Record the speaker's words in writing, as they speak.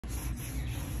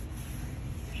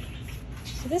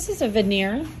So this is a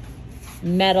veneer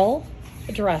metal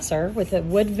dresser with a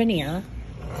wood veneer.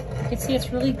 You can see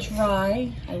it's really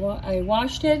dry. I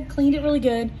washed it, cleaned it really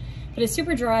good, but it's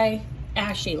super dry,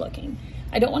 ashy looking.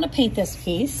 I don't want to paint this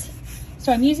piece,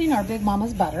 so I'm using our Big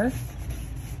Mamas Butter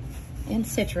in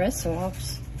citrus, so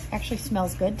it actually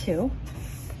smells good too.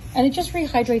 And it just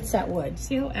rehydrates that wood.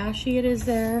 See how ashy it is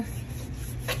there?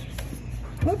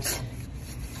 Whoops.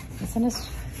 Missing a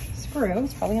screw.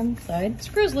 It's probably on the side.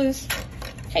 Screw's loose.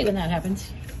 Hate when that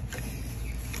happens.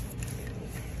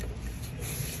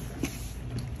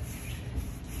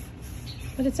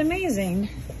 But it's amazing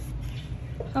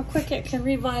how quick it can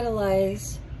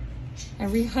revitalize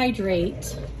and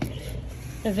rehydrate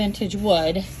the vintage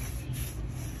wood.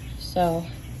 So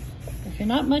if you're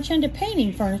not much into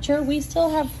painting furniture, we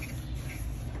still have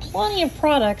plenty of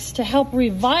products to help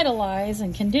revitalize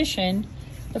and condition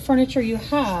the furniture you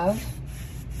have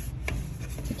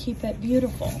to keep it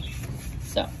beautiful.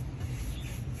 So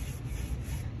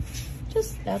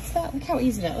just, that's that. Look how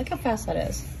easy that, look how fast that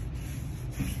is.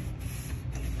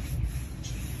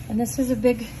 And this is a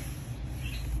big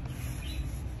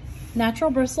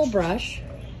natural bristle brush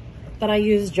that I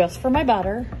use just for my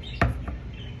butter.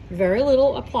 Very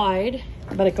little applied,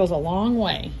 but it goes a long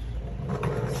way.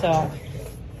 So I'll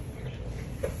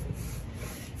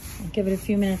give it a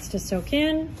few minutes to soak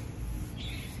in.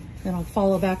 Then I'll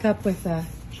follow back up with a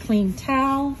clean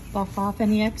towel, buff off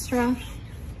any extra,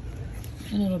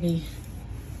 and it'll be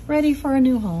ready for a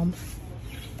new home.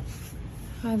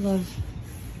 I love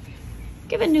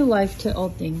giving new life to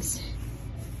old things.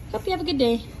 Hope you have a good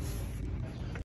day.